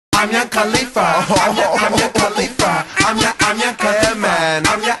I'm your Khalifa. I'm your Khalifa. I'm your Khalifa. Yeah, man.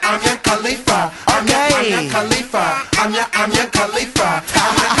 I'm your Khalifa. I'm your Khalifa. I'm your Khalifa.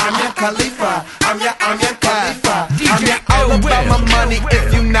 I'm your Khalifa. I'm your Khalifa. I'm all about my money. If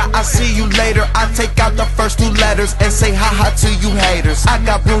you not, I'll see you later. I take out the first 2 letters and say ha-ha to you haters. I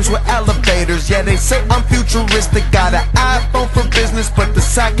got rooms with elevators. Yeah, they say I'm futuristic. Got an iPhone for business, but the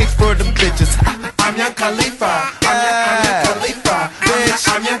sidekicks for the bitches. I'm your Khalifa. I'm your Khalifa. Bitch,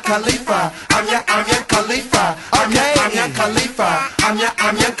 I'm your Khalifa. I'm your Khalifa. I'm your Khalifa. I'm your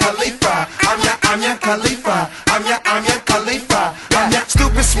Khalifa. I'm your Khalifa. I'm your Khalifa.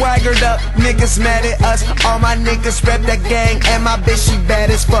 Stupid swaggered up, niggas mad at us. All my niggas rep that gang, and my bitch she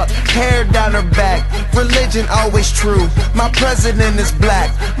bad as fuck. Hair down her back, religion always true. My president is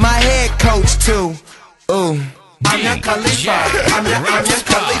black, my head coach too. Ooh. I'm your Khalifa. I'm your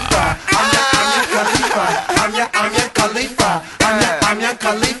Khalifa. I'm your Khalifa. I'm your Khalifa. I'm your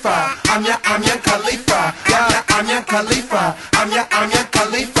Khalifa. I'm your Khalifa. I'm your Khalifa. I'm your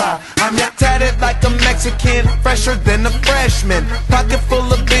Khalifa. I'm your tatted like a Mexican, fresher than a freshman. Pocket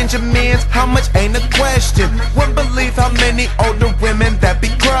full of Benjamins, how much ain't a question. Wouldn't believe how many older women that be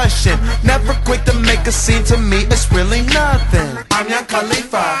crushing. Never quick to make a scene, to me it's really nothing. I'm your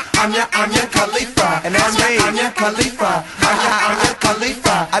Khalifa. I'm your Khalifa. And that's me. I'm your Khalifa. I'm your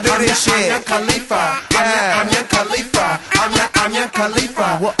Khalifa. I do this shit. I'm your Khalifa. I'm your Khalifa. I'm your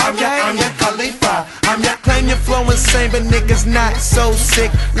Khalifa. Well, I'm your Khalifa. Claim your flow insane, but niggas not so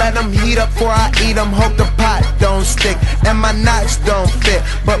sick. Let them heat up before I eat them. Hope the pot don't stick and my knots don't fit,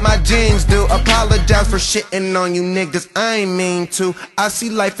 but my jeans do. Apologize for shitting on you niggas, I ain't mean to. I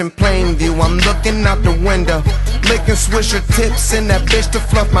see life in plain view. I'm looking out the window, licking Swisher tips and that bitch to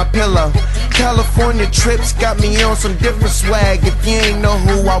fluff my pillow. California trips got me on some different swag. If you ain't know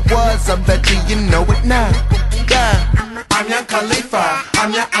who I was, I bet you know it now. Yeah. I'm your Khalifa.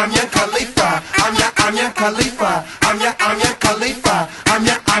 I'm your Khalifa. I'm your Khalifa. I'm your Khalifa. I'm your Khalifa.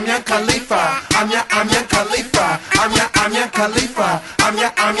 I'm your Khalifa. I'm your Khalifa. I'm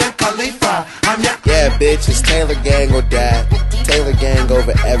your Khalifa. Yeah, bitch, it's Taylor Gang or die. Taylor Gang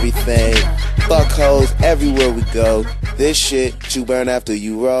over everything. Fuck hoes everywhere we go. This shit you burn after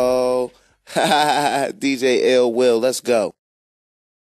you roll. DJ Ill Will, let's go.